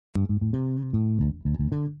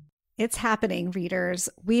It's happening, readers.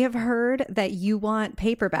 We have heard that you want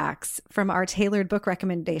paperbacks from our tailored book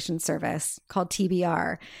recommendation service called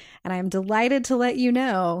TBR, and I am delighted to let you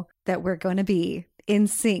know that we're going to be in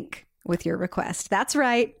sync with your request. That's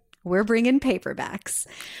right. We're bringing paperbacks.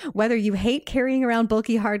 Whether you hate carrying around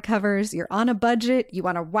bulky hardcovers, you're on a budget, you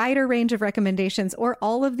want a wider range of recommendations, or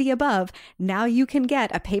all of the above, now you can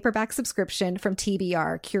get a paperback subscription from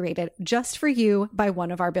TBR curated just for you by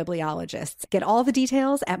one of our bibliologists. Get all the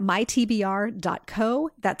details at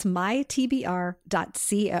mytbr.co. That's mytbr.co.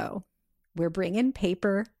 We're bringing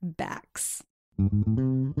paperbacks.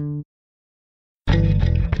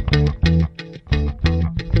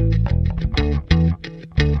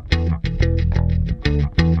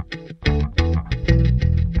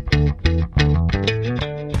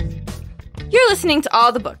 You're listening to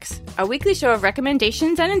All the Books, a weekly show of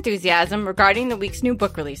recommendations and enthusiasm regarding the week's new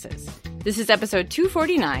book releases. This is episode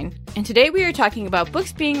 249, and today we are talking about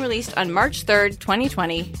books being released on March 3rd,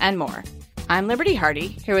 2020, and more. I'm Liberty Hardy,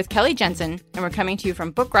 here with Kelly Jensen, and we're coming to you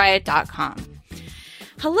from BookRiot.com.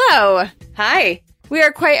 Hello! Hi. We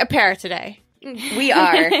are quite a pair today. We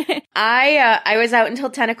are. I was out until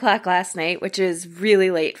 10 o'clock last night, which is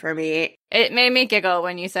really late for me. It made me giggle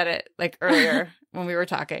when you said it, earlier when we were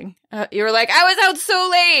talking. You were like, I was out so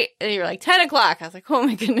late! And you were like, 10 o'clock. I was like, oh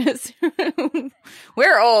my goodness.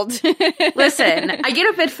 We're old. Listen, I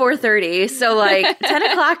get up at 4:30, so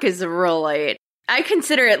 10 o'clock is real late. I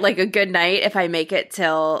consider it a good night if I make it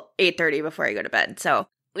till 8:30 before I go to bed. So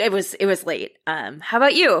it was late. How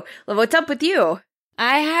about you? What's up with you?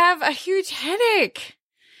 I have a huge headache.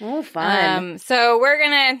 Oh, fun. So we're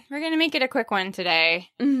gonna make it a quick one today.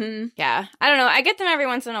 Mm-hmm. Yeah. I don't know. I get them every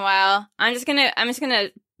once in a while. I'm just gonna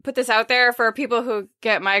put this out there for people who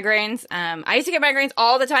get migraines. I used to get migraines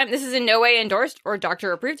all the time. This is in no way endorsed or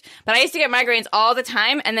doctor approved, but I used to get migraines all the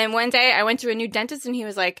time. And then one day I went to a new dentist and he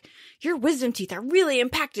was like, your wisdom teeth are really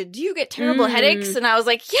impacted. Do you get terrible headaches? And I was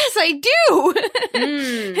like, yes, I do.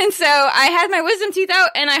 And so I had my wisdom teeth out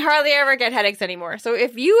and I hardly ever get headaches anymore. So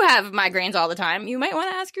if you have migraines all the time, you might want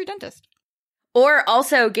to ask your dentist. Or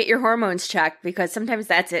also get your hormones checked, because sometimes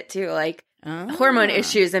that's it too. Hormone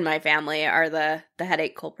issues in my family are the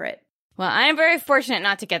headache culprit. Well, I'm very fortunate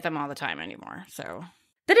not to get them all the time anymore, so.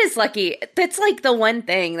 That is lucky. That's the one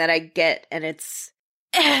thing that I get, and it's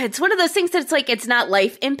one of those things that's it's not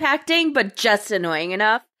life impacting, but just annoying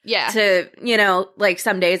enough. Yeah. To,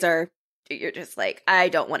 some days you're just I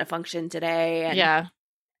don't want to function today. And yeah.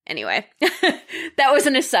 Anyway, that was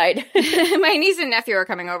an aside. My niece and nephew are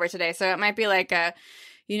coming over today, so it might be a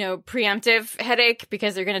preemptive headache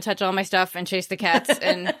because they're going to touch all my stuff and chase the cats.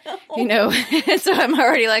 And, so I'm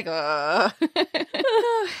already ugh.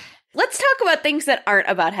 Let's talk about things that aren't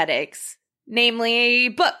about headaches, namely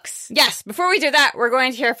books. Yes. Before we do that, we're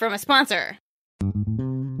going to hear from a sponsor.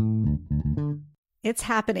 It's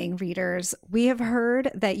happening, readers. We have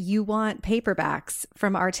heard that you want paperbacks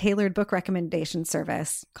from our tailored book recommendation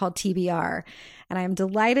service called TBR, and I am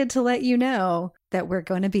delighted to let you know that we're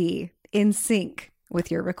going to be in sync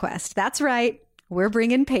with your request. That's right. We're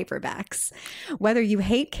bringing paperbacks. Whether you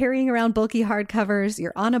hate carrying around bulky hardcovers,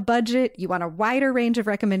 you're on a budget, you want a wider range of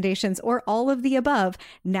recommendations, or all of the above,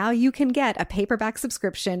 now you can get a paperback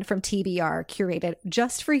subscription from TBR curated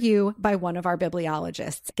just for you by one of our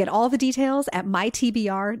bibliologists. Get all the details at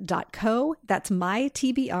mytbr.co. That's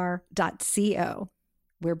mytbr.co.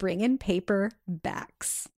 We're bringing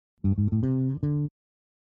paperbacks.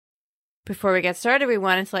 Before we get started, we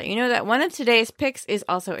wanted to let you know that one of today's picks is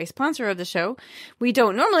also a sponsor of the show. We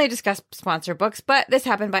don't normally discuss sponsor books, but this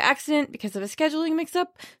happened by accident because of a scheduling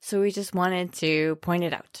mix-up, so we just wanted to point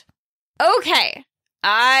it out. Okay,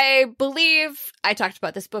 I believe I talked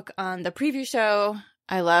about this book on the preview show.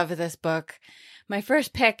 I love this book. My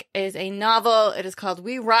first pick is a novel. It is called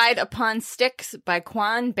We Ride Upon Sticks by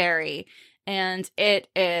Quan Barry, and it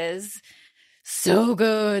is so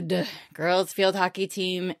good. Girls field hockey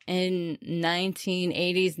team in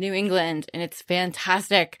 1980s New England, and it's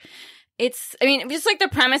fantastic. Just the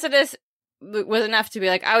premise of this was enough to be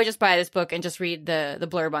I would just buy this book and just read the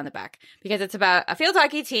blurb on the back, because it's about a field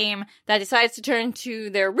hockey team that decides to turn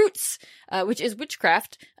to their roots, which is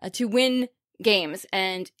witchcraft, to win games,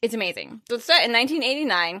 and it's amazing. So it's set in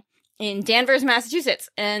 1989. In Danvers, Massachusetts.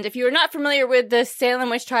 And if you are not familiar with the Salem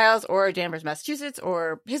witch trials or Danvers, Massachusetts,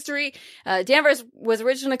 or history, Danvers was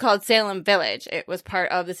originally called Salem Village. It was part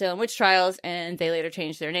of the Salem witch trials, and they later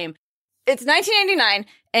changed their name. It's 1989,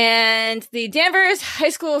 and the Danvers High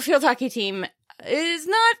School field hockey team is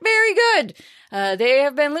not very good. They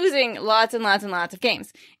have been losing lots and lots and lots of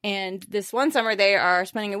games. And this one summer, they are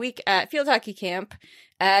spending a week at field hockey camp,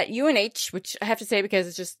 at UNH, which I have to say because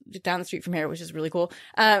it's just down the street from here, which is really cool.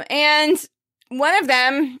 And one of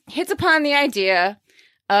them hits upon the idea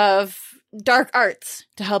of dark arts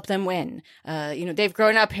to help them win. They've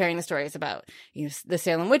grown up hearing the stories about, the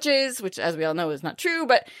Salem witches, which as we all know is not true,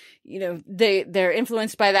 but, they're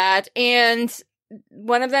influenced by that. And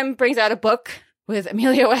one of them brings out a book with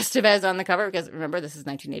Emilio Estevez on the cover, because remember, this is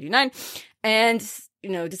 1989, and,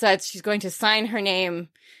 decides she's going to sign her name,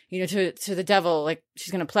 to the devil, like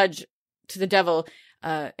she's going to pledge to the devil,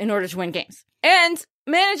 in order to win games. And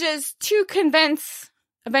manages to convince,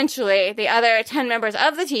 eventually, the other 10 members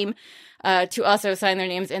of the team to also sign their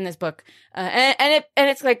names in this book. And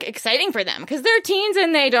it's like exciting for them because they're teens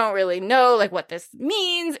and they don't really know like what this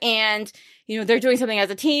means. And, they're doing something as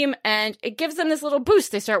a team and it gives them this little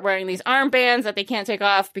boost. They start wearing these armbands that they can't take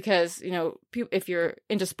off because, if you're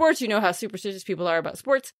into sports, you know how superstitious people are about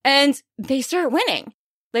sports, and they start winning.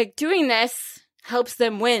 Like doing this helps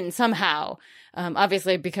them win somehow.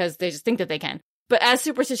 Obviously because they just think that they can. But as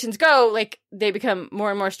superstitions go, like they become more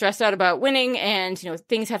and more stressed out about winning and,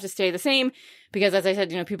 things have to stay the same because as I said,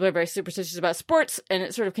 people are very superstitious about sports and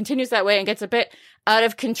it sort of continues that way and gets a bit out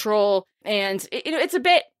of control. And, it's a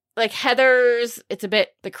bit like Heathers, it's a bit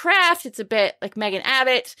The Craft, it's a bit like Megan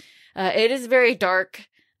Abbott. It is very dark.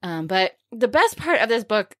 But the best part of this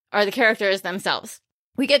book are the characters themselves.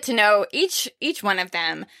 We get to know each one of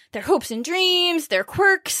them, their hopes and dreams, their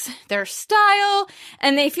quirks, their style,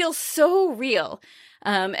 and they feel so real.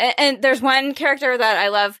 And there's one character that I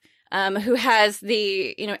love, who has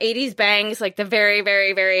the, 80s bangs, like the very,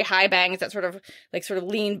 very, very high bangs that sort of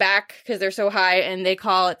lean back because they're so high, and they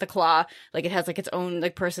call it the claw. Like it has like its own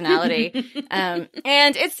like personality. And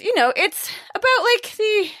it's, it's about like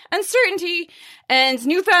the uncertainty and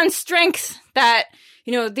newfound strength that,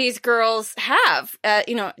 these girls have,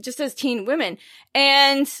 just as teen women.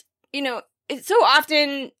 And, it's so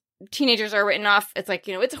often teenagers are written off. It's like,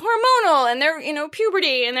 it's hormonal and they're,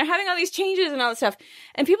 puberty and they're having all these changes and all this stuff.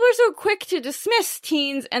 And people are so quick to dismiss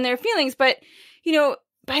teens and their feelings. But, I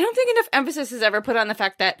don't think enough emphasis is ever put on the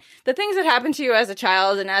fact that the things that happen to you as a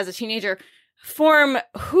child and as a teenager form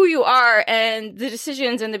who you are and the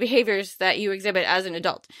decisions and the behaviors that you exhibit as an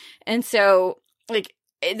adult. And so, like,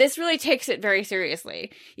 this really takes it very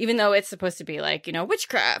seriously, even though it's supposed to be like,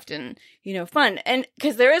 witchcraft and, fun. And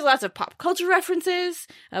because there is lots of pop culture references,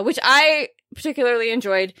 which I particularly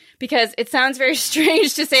enjoyed because it sounds very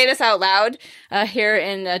strange to say this out loud here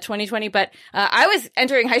in 2020. But I was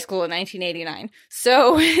entering high school in 1989.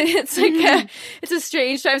 So it's like it's a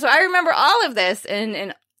strange time. So I remember all of this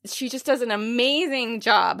and she just does an amazing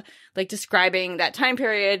job, like describing that time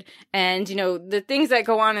period and, the things that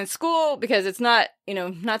go on in school, because it's not,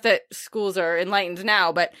 not that schools are enlightened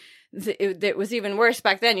now, but it was even worse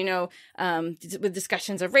back then, with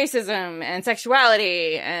discussions of racism and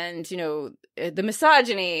sexuality and, the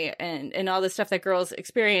misogyny and all the stuff that girls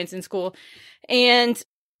experience in school. And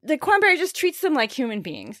the Quanberry just treats them like human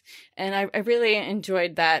beings. And I really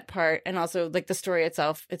enjoyed that part. And also, like, the story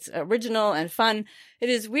itself. It's original and fun. It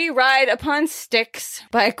is We Ride Upon Sticks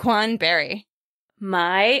by Quanberry.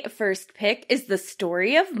 My first pick is The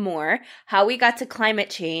Story of More, How We Got to Climate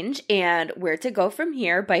Change and Where to Go From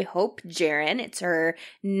Here by Hope Jahren. It's her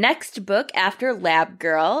next book after Lab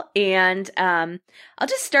Girl. And I'll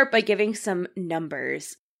just start by giving some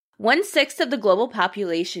numbers. 1/6 of the global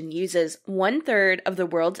population uses 1/3 of the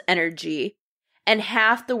world's energy and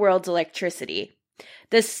half the world's electricity.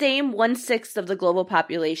 The same 1/6 of the global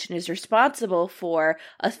population is responsible for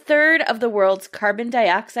 1/3 of the world's carbon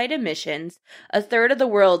dioxide emissions, 1/3 of the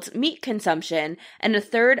world's meat consumption, and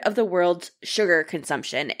 1/3 of the world's sugar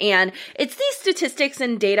consumption. And it's these statistics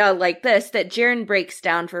and data like this that Jahren breaks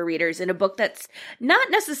down for readers in a book that's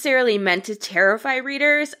not necessarily meant to terrify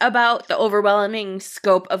readers about the overwhelming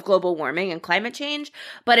scope of global warming and climate change,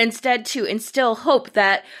 but instead to instill hope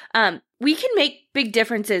that we can make big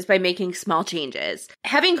differences by making small changes.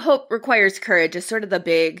 Having hope requires courage is sort of the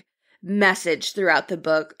big message throughout the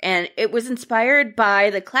book, and it was inspired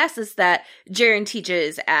by the classes that Jahren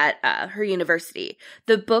teaches at her university.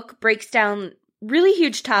 The book breaks down really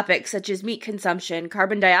huge topics such as meat consumption,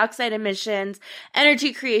 carbon dioxide emissions,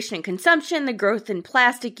 energy creation and consumption, the growth in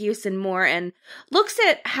plastic use, and more, and looks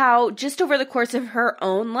at how just over the course of her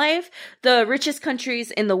own life, the richest countries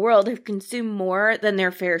in the world have consumed more than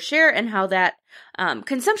their fair share, and how that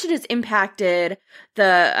consumption has impacted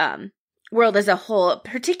the world as a whole,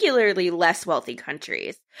 particularly less wealthy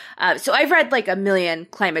countries. So I've read like a million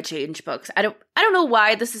climate change books. I don't know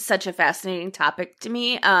why this is such a fascinating topic to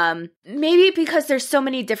me. Maybe because there's so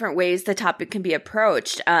many different ways the topic can be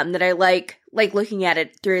approached, that I like looking at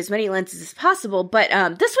it through as many lenses as possible. But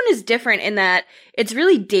this one is different in that it's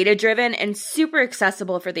really data driven and super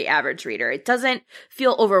accessible for the average reader. It doesn't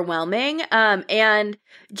feel overwhelming. And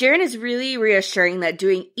Jaren is really reassuring that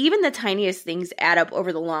doing even the tiniest things add up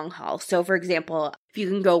over the long haul. So for example, if you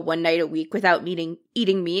can go one night a week without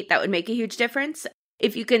eating meat, that would make a huge difference.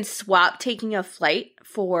 If you can swap taking a flight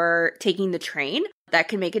for taking the train, that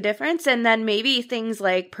can make a difference. And then maybe things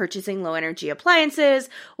like purchasing low energy appliances,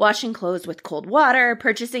 washing clothes with cold water,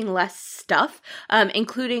 purchasing less stuff,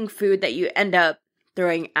 including food that you end up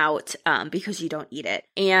throwing out because you don't eat it.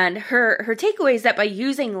 And her takeaway is that by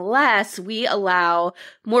using less, we allow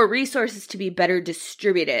more resources to be better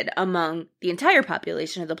distributed among the entire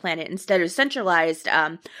population of the planet instead of centralized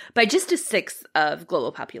by just a sixth of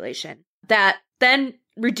global population. That then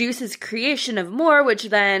reduces creation of more, which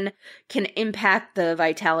then can impact the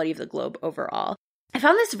vitality of the globe overall. I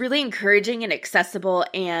found this really encouraging and accessible,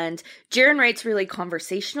 and Jaren writes really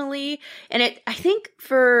conversationally. And I think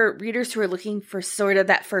for readers who are looking for sort of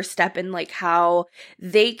that first step in like how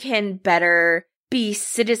they can better be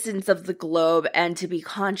citizens of the globe and to be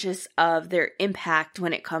conscious of their impact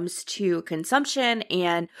when it comes to consumption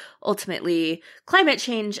and ultimately climate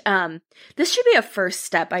change. This should be a first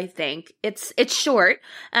step, I think. It's short,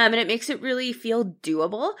 and it makes it really feel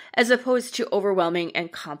doable as opposed to overwhelming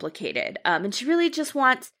and complicated. And she really just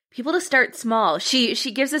wants people to start small. She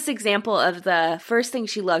gives this example of the first thing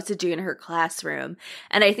she loves to do in her classroom.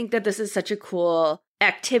 And I think that this is such a cool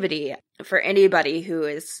activity for anybody who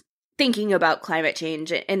is thinking about climate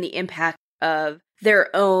change and the impact of their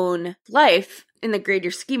own life in the greater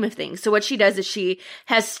scheme of things. So what she does is she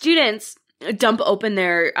has students dump open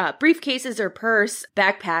their briefcases or purse,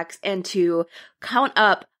 backpacks, and to count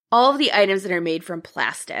up all of the items that are made from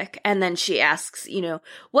plastic. And then she asks,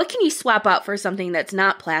 what can you swap out for something that's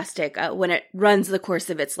not plastic when it runs the course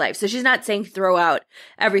of its life? So she's not saying throw out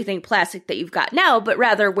everything plastic that you've got now, but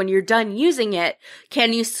rather when you're done using it,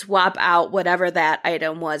 can you swap out whatever that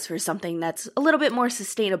item was for something that's a little bit more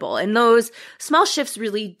sustainable? And those small shifts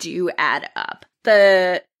really do add up.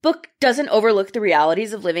 The book doesn't overlook the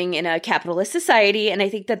realities of living in a capitalist society. And I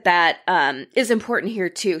think that is important here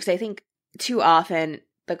too, because I think too often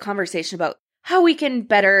the conversation about how we can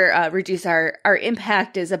better reduce our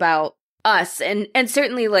impact is about us. And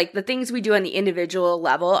certainly like the things we do on the individual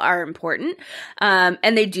level are important. And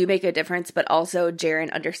they do make a difference, but also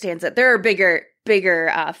Jaren understands that there are bigger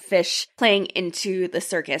fish playing into the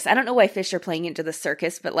circus. I don't know why fish are playing into the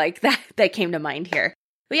circus, but like that came to mind here.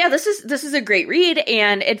 But yeah, this is a great read,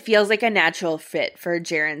 and it feels like a natural fit for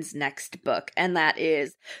Jaren's next book, and that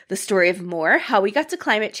is The Story of More, How We Got to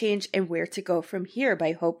Climate Change and Where to Go From Here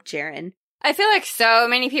by Hope Jaren. I feel like so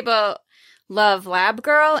many people love Lab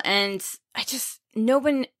Girl, and no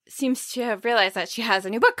one seems to have realized that she has a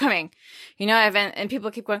new book coming. And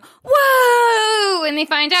people keep going, whoa, and they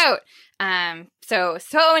find out.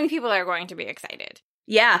 So many people are going to be excited.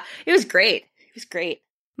 Yeah, it was great. It was great.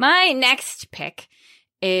 My next pick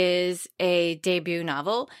is a debut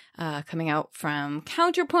novel coming out from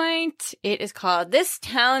Counterpoint. It is called This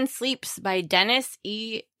Town Sleeps by Dennis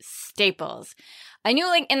E. Staples. I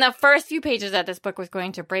knew in the first few pages that this book was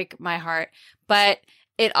going to break my heart, but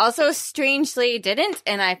it also strangely didn't,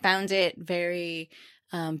 and I found it very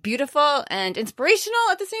beautiful and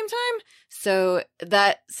inspirational at the same time. So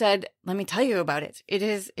that said, let me tell you about it.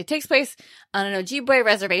 It takes place on an Ojibwe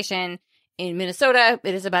reservation in Minnesota.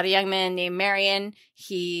 It is about a young man named Marion.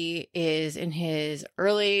 He is in his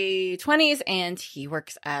early 20s and he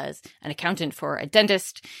works as an accountant for a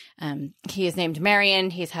dentist. He is named Marion.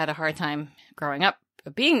 He's had a hard time growing up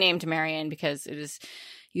being named Marion because it is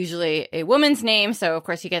usually a woman's name. So, of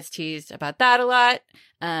course, he gets teased about that a lot.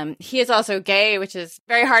 He is also gay, which is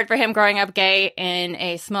very hard for him growing up gay in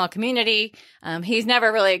a small community. He's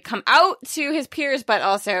never really come out to his peers, but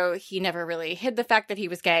also he never really hid the fact that he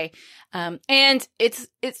was gay. And it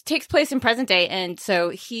takes place in present day. And so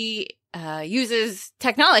he uses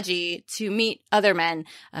technology to meet other men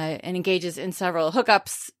and engages in several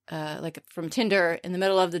hookups, like from Tinder in the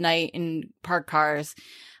middle of the night in parked cars.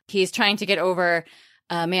 He's trying to get over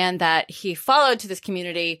a man that he followed to this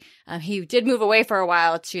community. He did move away for a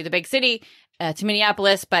while to the big city, to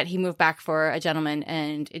Minneapolis, but he moved back for a gentleman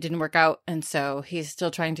and it didn't work out. And so he's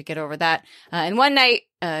still trying to get over that. And one night,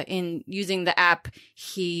 in using the app,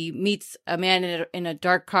 he meets a man in a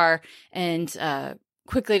dark car and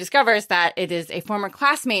quickly discovers that it is a former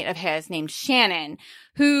classmate of his named Shannon,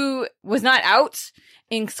 who was not out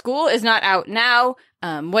in school, is not out now,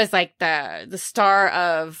 was like the star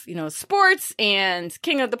of, sports and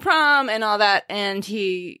king of the prom and all that. And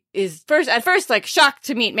he is at first like shocked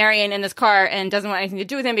to meet Marion in this car and doesn't want anything to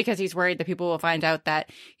do with him because he's worried that people will find out that,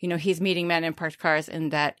 he's meeting men in parked cars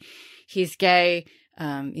and that he's gay.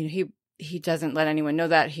 He doesn't let anyone know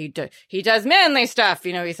that he does manly stuff.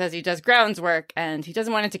 He says he does grounds work and he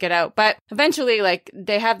doesn't want it to get out. But eventually, like,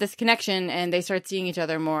 they have this connection and they start seeing each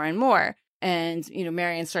other more and more. And,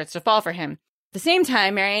 Marion starts to fall for him. At the same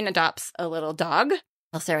time, Marion adopts a little dog.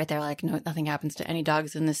 I'll say right there, like, no, nothing happens to any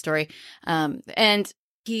dogs in this story. And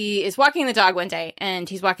he is walking the dog one day, and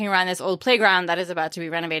he's walking around this old playground that is about to be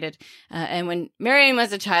renovated. And when Marion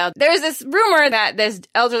was a child, there's this rumor that this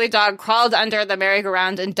elderly dog crawled under the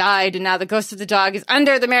merry-go-round and died, and now the ghost of the dog is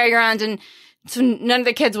under the merry-go-round, and so none of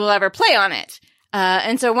the kids will ever play on it.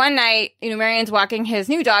 And so one night, Marion's walking his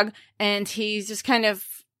new dog, and he's just kind of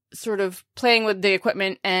sort of playing with the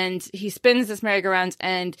equipment, and he spins this merry-go-round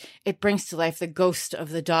and it brings to life the ghost of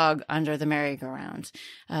the dog under the merry-go-round.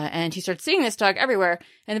 And he starts seeing this dog everywhere.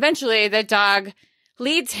 And eventually the dog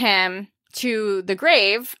leads him to the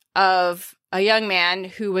grave of a young man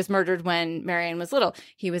who was murdered when Marion was little.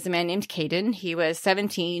 He was a man named Caden. He was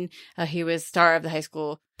 17. He was star of the high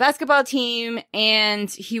school basketball team,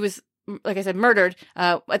 and he was, like I said, murdered.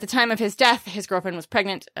 At the time of his death, his girlfriend was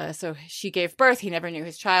pregnant, so she gave birth. He never knew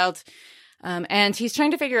his child. And he's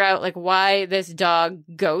trying to figure out, like, why this dog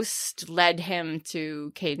ghost led him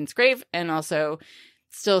to Caden's grave, and also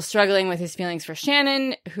still struggling with his feelings for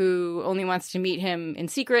Shannon, who only wants to meet him in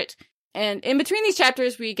secret. And in between these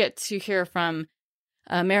chapters, we get to hear from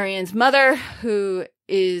Marion's mother, who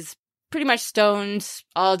is pretty much stoned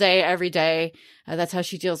all day, every day. That's how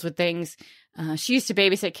she deals with things. She used to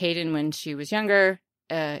babysit Caden when she was younger,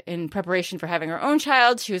 in preparation for having her own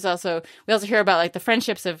child. We also hear about, like, the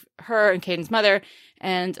friendships of her and Caden's mother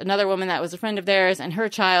and another woman that was a friend of theirs and her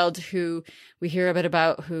child, who we hear a bit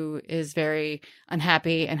about, who is very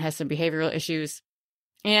unhappy and has some behavioral issues.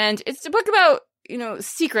 And it's a book about,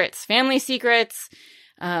 secrets, family secrets.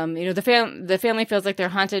 The family feels like they're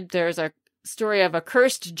haunted. There's a story of a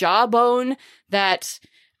cursed jawbone that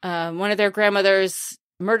one of their grandmothers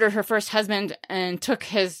murdered her first husband and took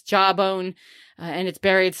his jawbone, and it's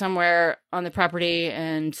buried somewhere on the property,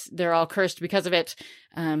 and they're all cursed because of it.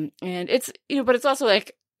 And it's, but it's also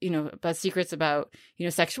like, about secrets about,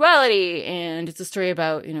 sexuality, and it's a story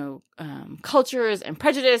about, cultures and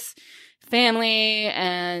prejudice, family,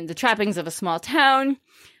 and the trappings of a small town.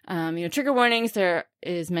 Trigger warnings, there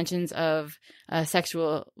is mentions of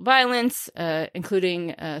sexual violence,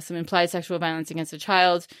 including some implied sexual violence against a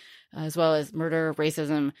child, as well as murder,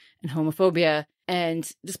 racism, and homophobia. And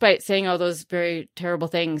despite saying all those very terrible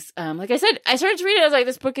things, like I said, I started to read it. I was like,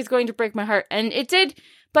 this book is going to break my heart. And it did.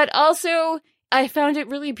 But also, I found it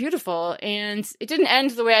really beautiful. And it didn't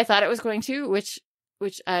end the way I thought it was going to, which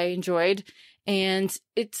I enjoyed. And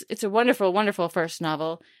it's a wonderful, wonderful first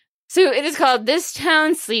novel. So it is called This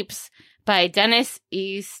Town Sleeps by Dennis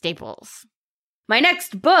E. Staples. My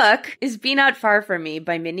next book is Be Not Far From Me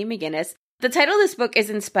by Mindy McGinnis. The title of this book is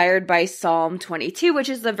inspired by Psalm 22, which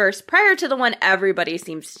is the verse prior to the one everybody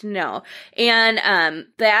seems to know. And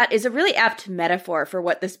that is a really apt metaphor for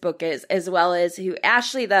what this book is, as well as who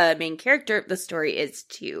Ashley, the main character of the story, is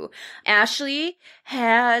too. Ashley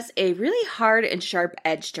has a really hard and sharp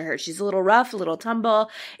edge to her. She's a little rough, a little tumble,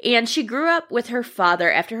 and she grew up with her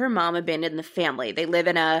father after her mom abandoned the family. They live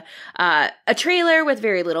in a trailer with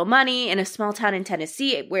very little money in a small town in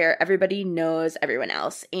Tennessee where everybody knows everyone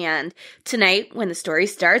else. And tonight, when the story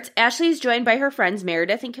starts, Ashley is joined by her friends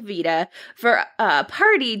Meredith and Kavita for a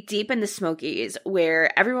party deep in the Smokies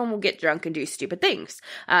where everyone will get drunk and do stupid things.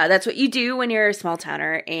 That's what you do when you're a small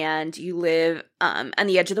towner and you live on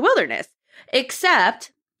the edge of the wilderness.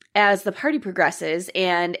 Except, as the party progresses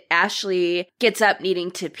and Ashley gets up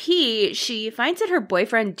needing to pee, she finds that her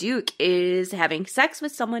boyfriend Duke is having sex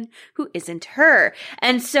with someone who isn't her.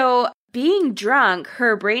 And so, being drunk,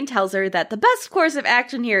 her brain tells her that the best course of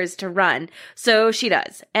action here is to run. So she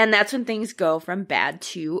does. And that's when things go from bad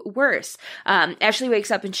to worse. Ashley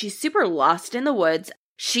wakes up and she's super lost in the woods.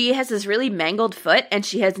 She has this really mangled foot and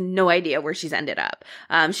she has no idea where she's ended up.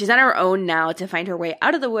 She's on her own now to find her way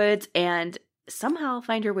out of the woods and somehow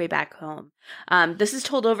find her way back home. This is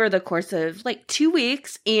told over the course of like 2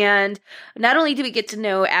 weeks. And not only do we get to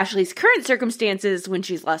know Ashley's current circumstances when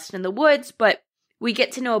she's lost in the woods, but we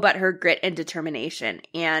get to know about her grit and determination.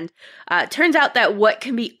 And it turns out that what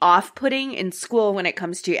can be off-putting in school when it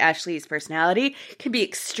comes to Ashley's personality can be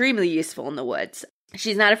extremely useful in the woods.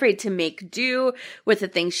 She's not afraid to make do with the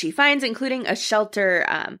things she finds, including a shelter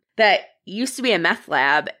that used to be a meth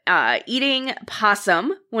lab, eating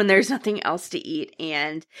possum when there's nothing else to eat,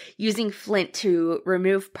 and using flint to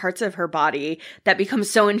remove parts of her body that become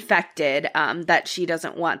so infected that she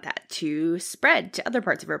doesn't want that to spread to other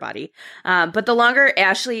parts of her body. But the longer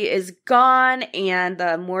Ashley is gone and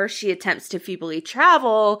the more she attempts to feebly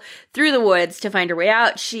travel through the woods to find her way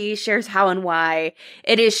out, she shares how and why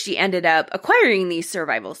it is she ended up acquiring these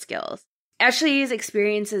survival skills. Ashley's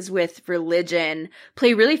experiences with religion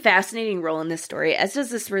play a really fascinating role in this story, as does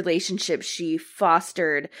this relationship she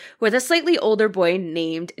fostered with a slightly older boy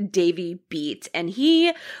named Davy Beat. And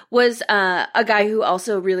he was a guy who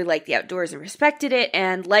also really liked the outdoors and respected it.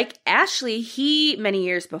 And like Ashley, he, many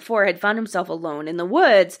years before, had found himself alone in the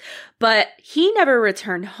woods, but he never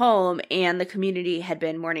returned home, and the community had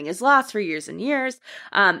been mourning his loss for years and years.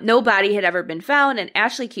 No body had ever been found, and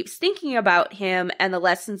Ashley keeps thinking about him and the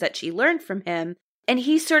lessons that she learned from him. And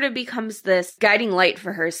he sort of becomes this guiding light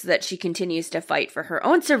for her so that she continues to fight for her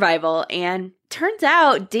own survival. And turns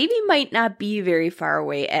out Davy might not be very far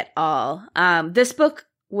away at all. This book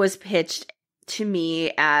was pitched to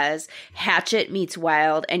me as Hatchet meets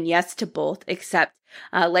Wild, and yes to both, except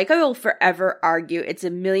like I will forever argue, it's a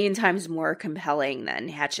million times more compelling than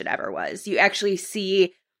Hatchet ever was. You actually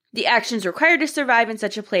see the actions required to survive in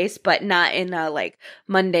such a place, but not in a like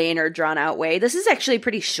mundane or drawn out way. This is actually a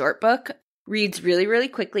pretty short book, reads really, really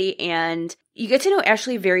quickly, and you get to know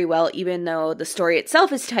Ashley very well, even though the story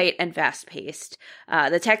itself is tight and fast paced.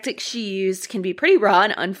 The tactics she used can be pretty raw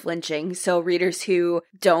and unflinching, so readers who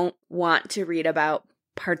don't want to read about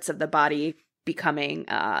parts of the body becoming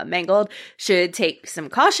mangled should take some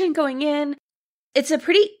caution going in. It's a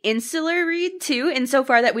pretty insular read, too,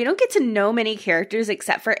 insofar that we don't get to know many characters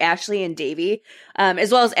except for Ashley and Davy,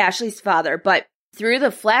 as well as Ashley's father. But through the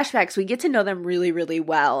flashbacks, we get to know them really, really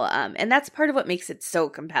well. And that's part of what makes it so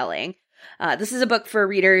compelling. This is a book for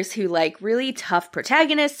readers who like really tough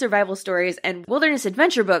protagonists, survival stories, and wilderness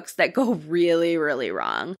adventure books that go really, really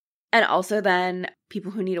wrong. And also then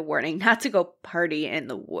people who need a warning not to go party in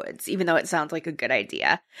the woods, even though it sounds like a good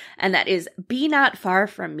idea. And that is Be Not Far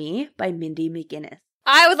From Me by Mindy McGinnis.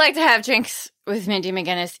 I would like to have drinks with Mindy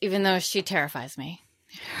McGinnis, even though she terrifies me.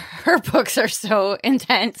 Her books are so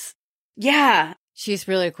intense. Yeah. She's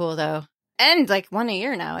really cool, though. And like one a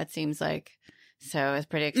year now, it seems like. So it's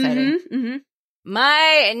pretty exciting.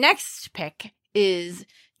 My next pick is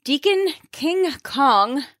Deacon King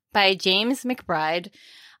Kong by James McBride.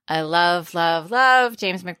 I love, love, love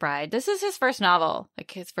James McBride. This is his first novel,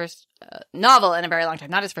 like his first novel in a very long time.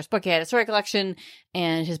 Not his first book. He had a story collection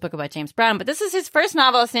and his book about James Brown. But this is his first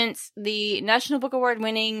novel since the National Book Award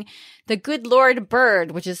winning The Good Lord Bird,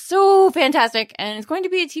 which is so fantastic. And it's going to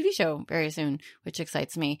be a TV show very soon, which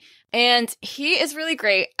excites me. And he is really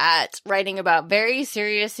great at writing about very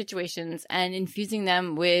serious situations and infusing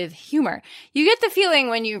them with humor. You get the feeling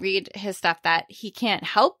when you read his stuff that he can't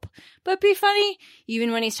help but be funny,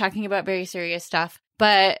 even when he's talking about very serious stuff.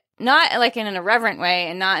 But not like in an irreverent way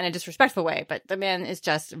and not in a disrespectful way, but the man is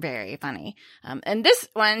just very funny. And this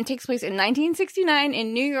one takes place in 1969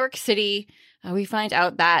 in New York City. We find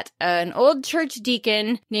out that an old church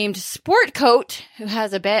deacon named Sportcoat, who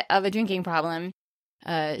has a bit of a drinking problem,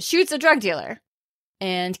 shoots a drug dealer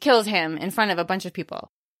and kills him in front of a bunch of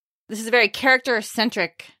people. This is a very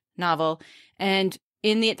character-centric novel, and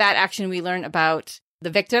in that action we learn about the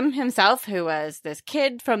victim himself, who was this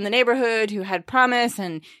kid from the neighborhood who had promise,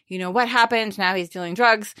 and you know what happened. Now he's dealing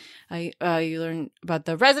drugs. You learn about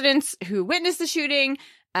the residents who witnessed the shooting,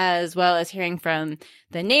 as well as hearing from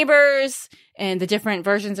the neighbors and the different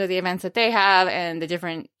versions of the events that they have and the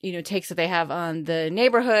different, takes that they have on the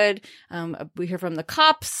neighborhood. We hear from the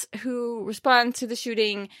cops who respond to the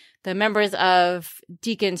shooting, the members of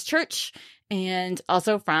Deacon's church, and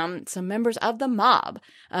also from some members of the mob.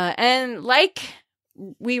 And like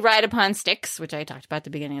We Ride Upon Sticks, which I talked about at the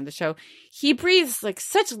beginning of the show, he breathes like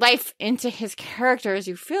such life into his characters.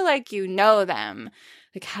 You feel like you know them.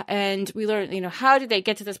 And we learn, how did they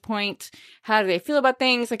get to this point? How do they feel about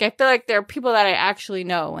things? Like, I feel like there are people that I actually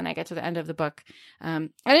know when I get to the end of the book. And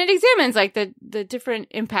it examines like the different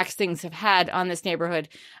impacts things have had on this neighborhood.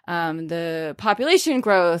 The population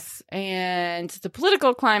growth and the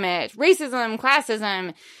political climate, racism,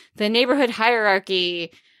 classism, the neighborhood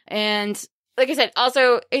hierarchy. And like I said,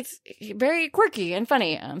 also it's very quirky and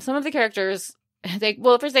funny. Some of the characters,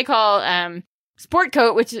 first they call,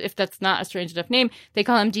 Sportcoat, which, if that's not a strange enough name, they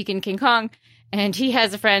call him Deacon King Kong, and he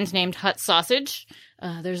has a friend named Hut Sausage.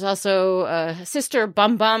 There's also Sister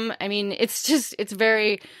Bum Bum. I mean, it's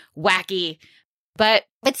very wacky. But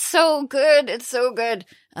it's so good. It's so good.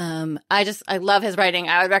 I love his writing.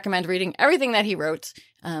 I would recommend reading everything that he wrote.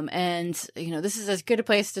 And this is as good a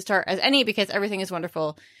place to start as any because everything is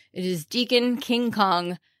wonderful. It is Deacon King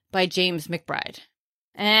Kong by James McBride.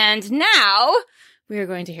 And now we are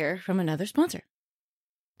going to hear from another sponsor.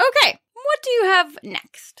 Okay, what do you have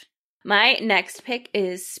next? My next pick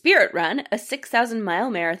is Spirit Run, a 6,000-mile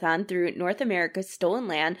marathon through North America's stolen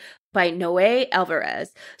land by Noe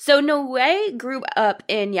Alvarez. So Noe grew up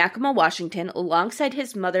in Yakima, Washington, alongside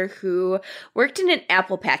his mother who worked in an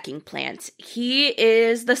apple packing plant. He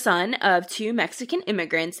is the son of 2 Mexican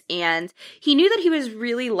immigrants, and he knew that he was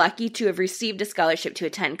really lucky to have received a scholarship to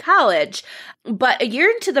attend college. But a year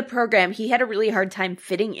into the program, he had a really hard time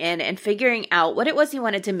fitting in and figuring out what it was he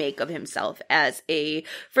wanted to make of himself as a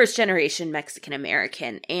first-generation Mexican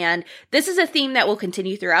American. And this is a theme that will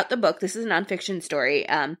continue throughout the book. This is a nonfiction story.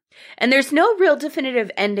 And there's no real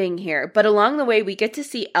definitive ending here, but along the way, we get to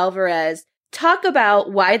see Alvarez talk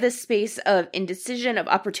about why the space of indecision, of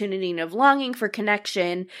opportunity, and of longing for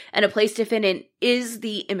connection and a place to fit in is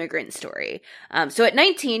the immigrant story. So at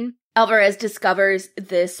 19, Alvarez discovers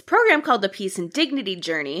this program called the Peace and Dignity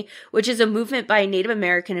Journey, which is a movement by Native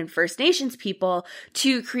American and First Nations people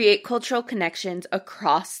to create cultural connections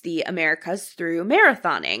across the Americas through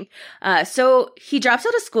marathoning. So he drops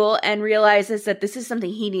out of school and realizes that this is something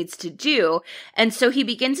he needs to do. And so he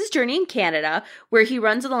begins his journey in Canada, where he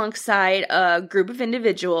runs alongside a group of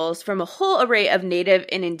individuals from a whole array of Native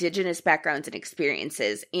and Indigenous backgrounds and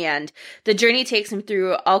experiences. And the journey takes him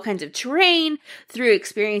through all kinds of terrain, through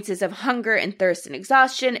experiences of hunger and thirst and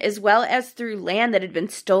exhaustion, as well as through land that had been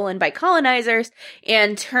stolen by colonizers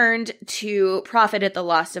and turned to profit at the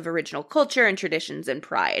loss of original culture and traditions and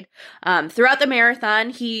pride. Throughout the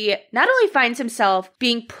marathon, he not only finds himself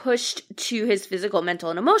being pushed to his physical,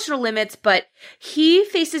 mental, and emotional limits, but he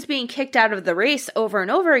faces being kicked out of the race over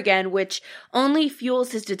and over again, which only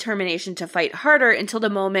fuels his determination to fight harder until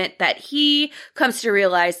the moment that he comes to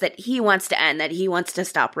realize that he wants to end, that he wants to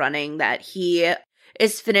stop running, that he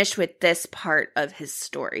is finished with this part of his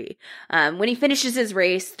story. When he finishes his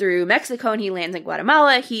race through Mexico and he lands in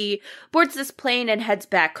Guatemala, he boards this plane and heads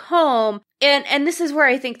back home. And this is where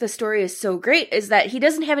I think the story is so great, is that he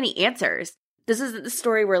doesn't have any answers. This isn't the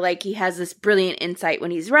story where, like, he has this brilliant insight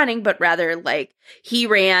when he's running, but rather, like, he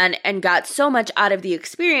ran and got so much out of the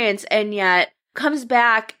experience and yet comes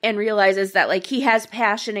back and realizes that, like, he has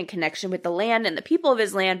passion and connection with the land and the people of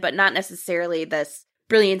his land, but not necessarily this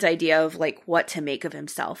brilliant idea of like what to make of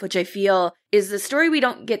himself, which I feel is the story we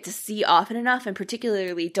don't get to see often enough, and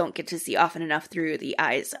particularly don't get to see often enough through the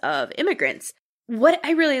eyes of immigrants. What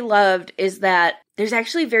I really loved is that there's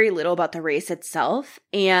actually very little about the race itself,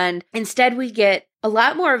 and instead we get a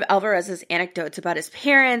lot more of Alvarez's anecdotes about his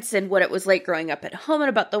parents and what it was like growing up at home, and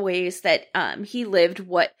about the ways that he lived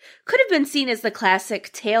what could have been seen as the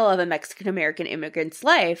classic tale of a Mexican-American immigrant's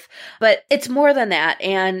life. But it's more than that,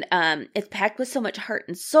 and it's packed with so much heart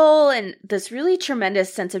and soul and this really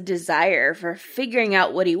tremendous sense of desire for figuring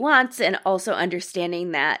out what he wants, and also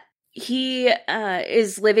understanding that he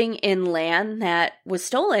is living in land that was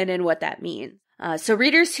stolen and what that means. So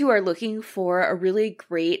readers who are looking for a really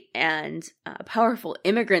great and powerful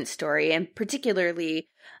immigrant story, and particularly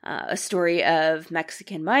a story of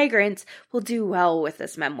Mexican migrants, will do well with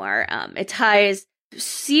this memoir. It ties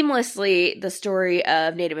seamlessly the story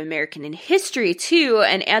of Native American history too,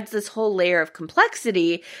 and adds this whole layer of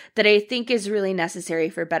complexity that I think is really necessary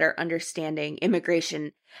for better understanding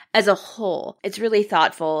immigration as a whole. It's really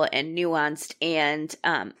thoughtful and nuanced, and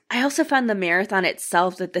I also found the marathon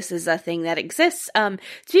itself, that this is a thing that exists, to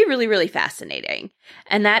be really, really fascinating.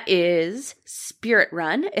 And that is Spirit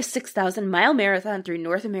Run, a 6,000-mile marathon through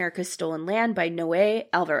North America's stolen land by Noe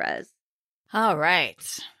Alvarez. All right.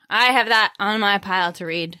 I have that on my pile to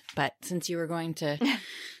read, but since you were going to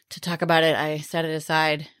talk about it, I set it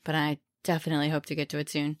aside, but I definitely hope to get to it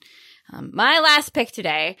soon. My last pick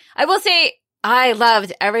today, I will say I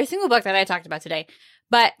loved every single book that I talked about today,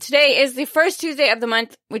 but today is the first Tuesday of the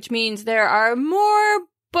month, which means there are more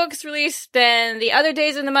books released than the other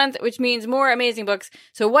days in the month, which means more amazing books.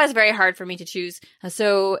 So it was very hard for me to choose.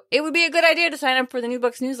 So it would be a good idea to sign up for the New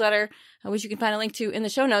Books newsletter, which you can find a link to in the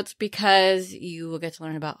show notes, because you will get to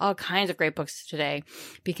learn about all kinds of great books today,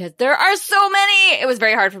 because there are so many. It was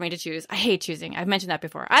very hard for me to choose. I hate choosing. I've mentioned that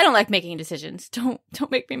before. I don't like making decisions. Don't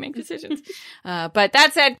make me make decisions. But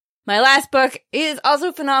that said, my last book is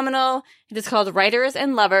also phenomenal. It is called Writers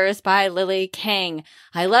and Lovers by Lily King.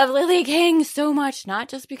 I love Lily King so much, not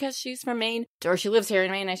just because she's from Maine, or she lives here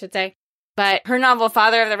in Maine, I should say, But her novel,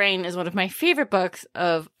 Father of the Rain, is one of my favorite books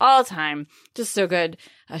of all time. Just so good.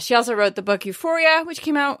 She also wrote the book Euphoria, which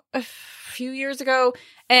came out a few years ago.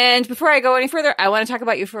 And before I go any further, I want to talk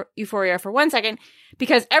about Euphoria for 1 second,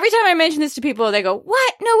 because every time I mention this to people, they go,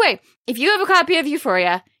 what? No way. If you have a copy of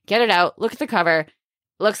Euphoria, get it out, look at the cover.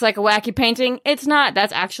 Looks like a wacky painting. It's not.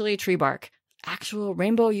 That's actually tree bark. Actual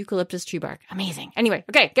rainbow eucalyptus tree bark. Amazing. Anyway,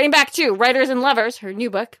 okay, getting back to Writers and Lovers, her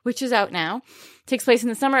new book, which is out now. Takes place in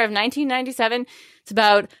the summer of 1997. It's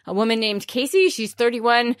about a woman named Casey. She's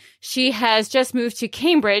 31. She has just moved to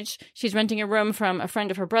Cambridge. She's renting a room from a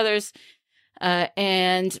friend of her brother's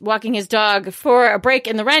and walking his dog for a break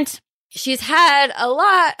in the rent. She's had a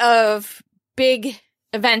lot of big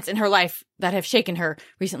events in her life that have shaken her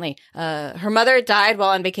recently. Her mother died while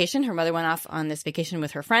on vacation. Her mother went off on this vacation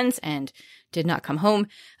with her friends and did not come home.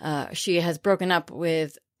 She has broken up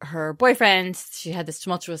with her boyfriend. She had this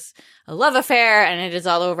tumultuous love affair, and it is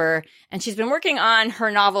all over. And she's been working on her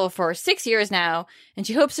novel for 6 years now, and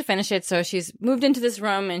she hopes to finish it. So she's moved into this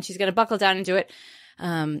room, and she's going to buckle down and do it.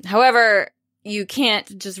 However, you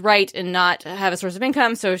can't just write and not have a source of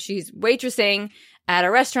income. So she's waitressing at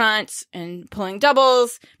a restaurant and pulling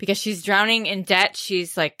doubles because she's drowning in debt.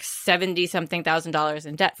 She's like $70-something thousand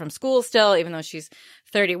in debt from school still, even though she's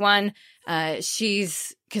 31.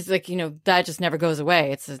 Cause like, you know, that just never goes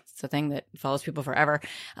away. It's a thing that follows people forever.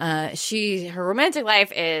 Her romantic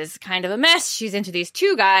life is kind of a mess. She's into these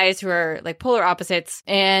two guys who are like polar opposites,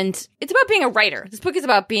 and it's about being a writer. This book is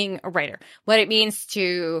about being a writer. What it means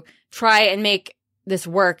to try and make this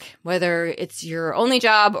work, whether it's your only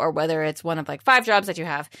job or whether it's one of like 5 jobs that you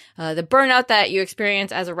have, the burnout that you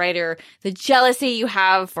experience as a writer, the jealousy you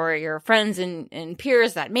have for your friends and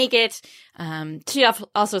peers that make it. She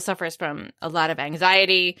also suffers from a lot of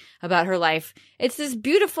anxiety about her life. It's this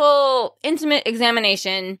beautiful, intimate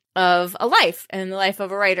examination of a life and the life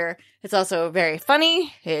of a writer. It's also very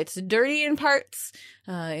funny. It's dirty in parts.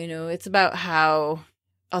 It's about how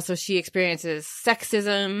also she experiences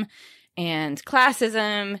sexism and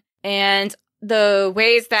classism and the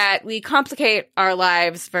ways that we complicate our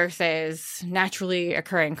lives versus naturally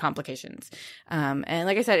occurring complications. And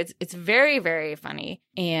like I said, it's very, very funny.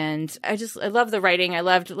 And I love the writing. I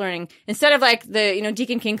loved learning, instead of like the,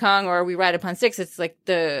 Deacon King Kong or We Ride Upon Six, it's like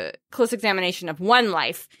the close examination of one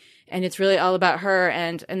life. And it's really all about her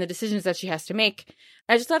and the decisions that she has to make.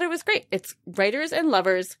 I just thought it was great. It's Writers and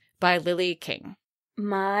Lovers by Lily King.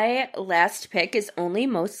 My last pick is Only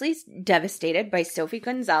Mostly Devastated by Sophie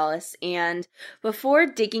Gonzalez. And before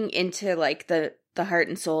digging into like the heart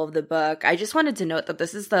and soul of the book, I just wanted to note that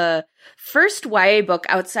this is the first YA book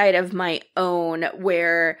outside of my own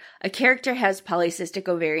where a character has polycystic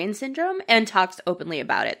ovarian syndrome and talks openly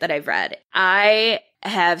about it that I've read. I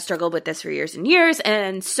have struggled with this for years and years,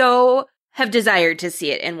 and so have desired to see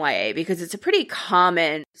it in YA because it's a pretty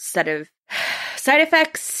common set of side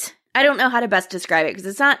effects. I don't know how to best describe it because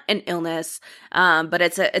it's not an illness, but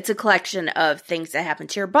it's a collection of things that happen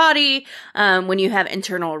to your body when you have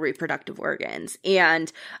internal reproductive organs. And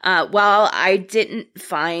while I didn't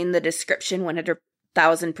find the description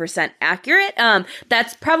 100,000% accurate,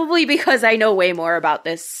 that's probably because I know way more about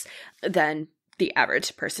this than the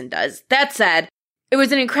average person does. That said, it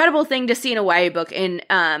was an incredible thing to see in a YA book, and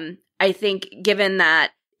I think given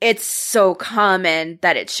that it's so common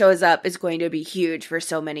that it shows up is going to be huge for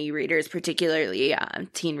so many readers, particularly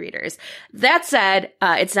teen readers. That said,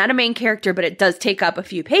 it's not a main character, but it does take up a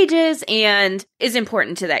few pages and is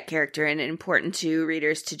important to that character and important to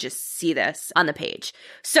readers to just see this on the page.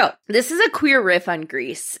 So this is a queer riff on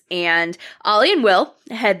Grease, and Ollie and Will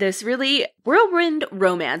had this really whirlwind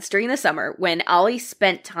romance during the summer when Ollie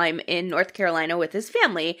spent time in North Carolina with his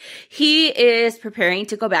family. He is preparing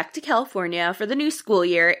to go back to California for the new school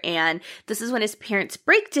year, and this is when his parents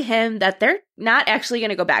break to him that they're not actually going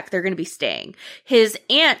to go back. They're going to be staying. His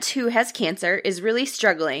aunt, who has cancer, is really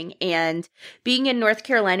struggling, and being in North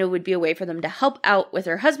Carolina would be a way for them to help out with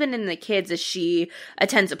her husband and the kids as she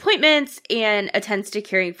attends appointments and attends to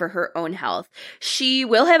caring for her own health. She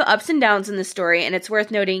will have ups and downs in the story, and it's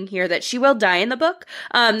worth noting here that she will die in the book.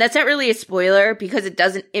 That's not really a spoiler because it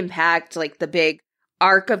doesn't impact like the big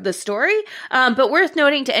arc of the story, but worth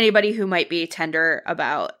noting to anybody who might be tender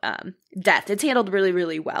about death. It's handled really,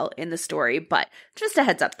 really well in the story, but just a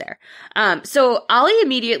heads up there. So Ollie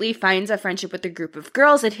immediately finds a friendship with a group of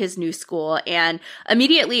girls at his new school, and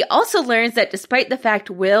immediately also learns that despite the fact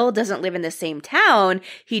Will doesn't live in the same town,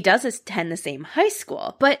 he does attend the same high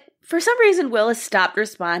school. But for some reason, Will has stopped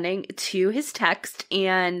responding to his text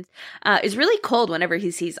and is really cold whenever he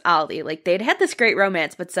sees Ollie. Like, they'd had this great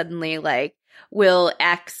romance, but suddenly, like, Will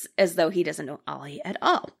acts as though he doesn't know Ollie at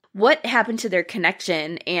all. what happened to their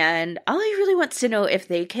connection, and Ollie really wants to know if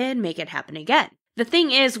they can make it happen again. The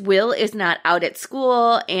thing is, Will is not out at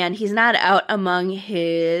school, and he's not out among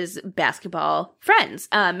his basketball friends,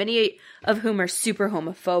 many of whom are super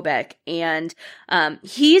homophobic. And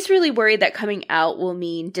he's really worried that coming out will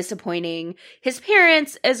mean disappointing his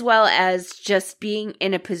parents, as well as just being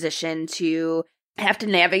in a position to have to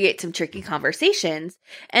navigate some tricky conversations.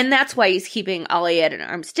 And that's why he's keeping Ollie at an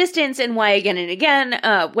arm's distance, and why again and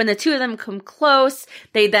again, when the two of them come close,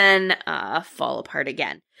 they then fall apart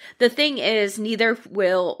again. The thing is, neither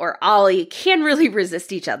Will or Ollie can really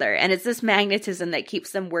resist each other, and it's this magnetism that keeps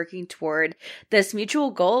them working toward this mutual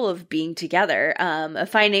goal of being together, of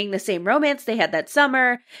finding the same romance they had that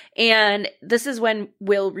summer. And this is when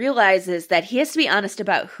Will realizes that he has to be honest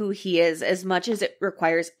about who he is, as much as it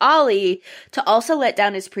requires Ollie to also let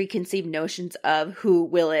down his preconceived notions of who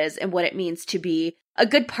Will is and what it means to be a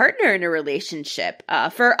good partner in a relationship.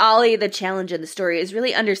 For Ollie, the challenge in the story is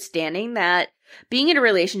really understanding that being in a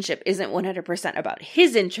relationship isn't 100% about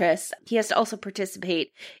his interests. He has to also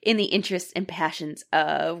participate in the interests and passions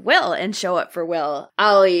of Will and show up for Will.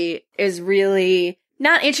 Ollie is really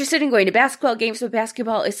not interested in going to basketball games, but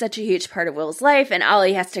basketball is such a huge part of Will's life, and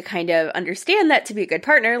Ollie has to kind of understand that to be a good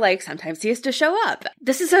partner, like sometimes he has to show up.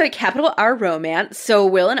 This is a capital R romance, so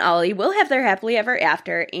Will and Ollie will have their happily ever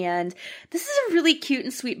after, and this is a really cute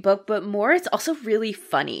and sweet book, but more, it's also really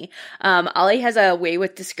funny. Ollie has a way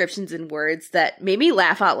with descriptions and words that made me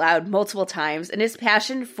laugh out loud multiple times, and his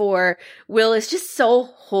passion for Will is just so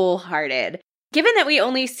wholehearted. Given that we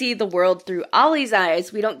only see the world through Ollie's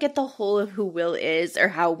eyes, we don't get the whole of who Will is or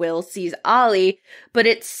how Will sees Ollie, but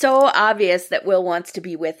it's so obvious that Will wants to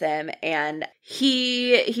be with him, and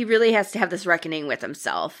he really has to have this reckoning with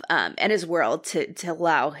himself and his world to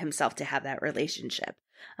allow himself to have that relationship.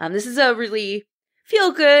 This is a really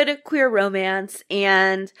feel-good queer romance,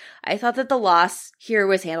 and I thought that the loss here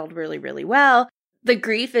was handled really, really well. The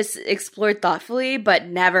grief is explored thoughtfully, but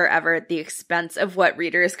never ever at the expense of what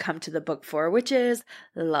readers come to the book for, which is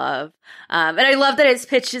love. And I love that it's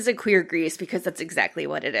pitched as a queer Grease, because that's exactly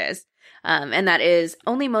what it is. And that is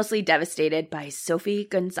Only Mostly Devastated by Sophie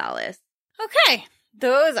Gonzalez. Okay,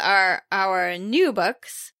 those are our new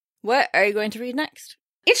books. What are you going to read next?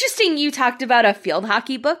 Interesting you talked about a field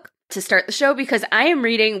hockey book to start the show, because I am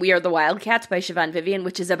reading We Are the Wildcats by Siobhan Vivian,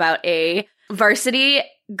 which is about a varsity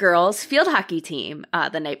girls field hockey team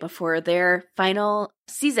the night before their final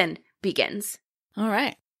season begins. All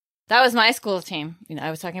right. That was my school team. You know,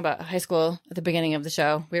 I was talking about high school at the beginning of the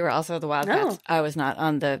show. We were also the Wildcats. Oh. I was not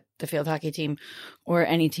on the field hockey team or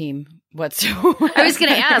any team whatsoever. I was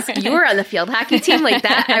going to ask, you were on the field hockey team like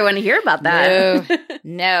that? I want to hear about that.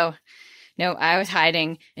 No, I was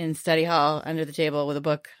hiding in study hall under the table with a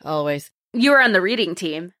book always. You were on the reading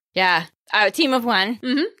team. Yeah. A team of one.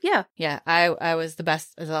 Mm-hmm. Yeah. Yeah. I was the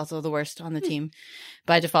best, as also the worst on the team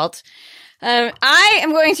by default. I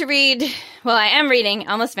am going to read, well, I am reading,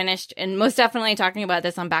 almost finished, and most definitely talking about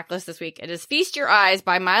this on Backlist this week. It is Feast Your Eyes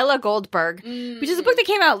by Mila Goldberg, which is a book that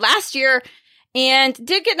came out last year and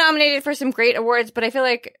did get nominated for some great awards, but I feel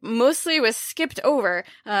like mostly was skipped over.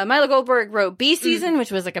 Mila Goldberg wrote Bee Season,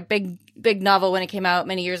 which was like a big novel when it came out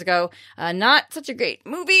many years ago. Not such a great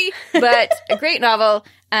movie, but a great novel.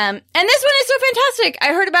 And this one is so fantastic.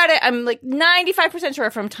 I heard about it. I'm like 95% sure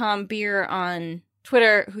from Tom Beer on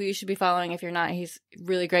Twitter, who you should be following if you're not. He's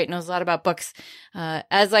really great, knows a lot about books,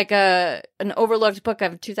 as like an overlooked book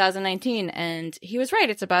of 2019. And he was right.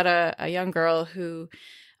 It's about a young girl who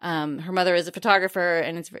her mother is a photographer,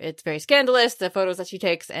 and it's very scandalous, the photos that she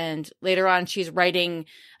takes, and later on she's writing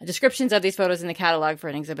descriptions of these photos in the catalog for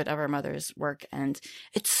an exhibit of her mother's work, and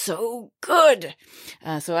it's so good.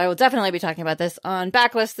 So I will definitely be talking about this on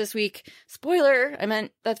Backlist this week. Spoiler, I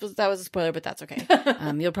meant that was a spoiler, but that's okay.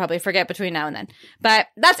 You'll probably forget between now and then. But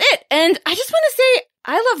that's it. And I just want to say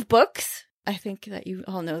I love books. I think that you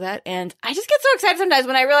all know that. And I just get so excited sometimes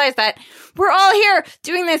when I realize that we're all here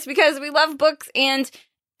doing this because we love books, and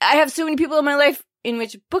I have so many people in my life in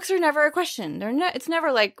which books are never a question. It's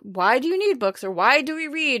never like, why do you need books, or why do we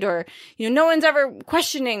read, or, no one's ever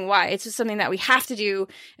questioning why. It's just something that we have to do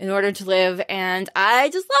in order to live. And I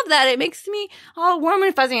just love that. It makes me all warm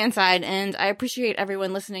and fuzzy inside. And I appreciate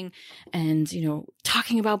everyone listening and,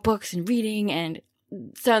 talking about books and reading, and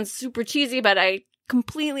it sounds super cheesy, but I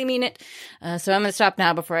completely mean it. So I'm going to stop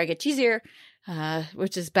now before I get cheesier,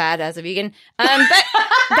 which is bad as a vegan. But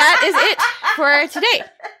that is it for today.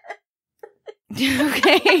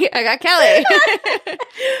 Okay, I got Kelly.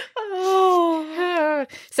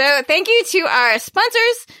 So thank you to our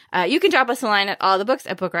sponsors. You can drop us a line at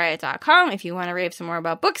allthebooks@bookriot.com if you want to rave some more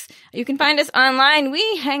about books. You can find us online.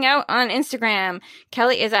 We hang out on Instagram.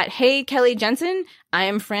 Kelly is at Hey Kelly Jensen. I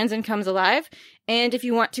am Franzen Comes Alive. And if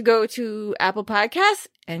you want to go to Apple Podcasts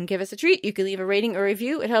and give us a treat, you can leave a rating or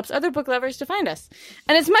review. It helps other book lovers to find us.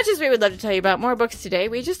 And as much as we would love to tell you about more books today,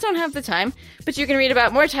 we just don't have the time. But you can read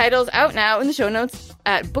about more titles out now in the show notes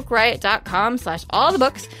at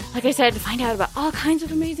bookriot.com/allthebooks. Like I said, to find out about all kinds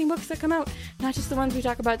of amazing books that come out, not just the ones we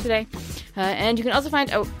talk about today. And you can also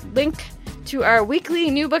find a link to our weekly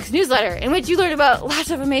New Books newsletter, in which you learn about lots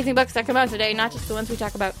of amazing books that come out today, not just the ones we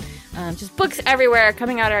talk about. Just books everywhere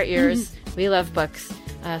coming out our ears. We love books.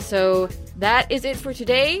 So that is it for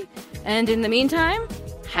today. And in the meantime,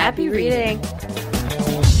 happy reading.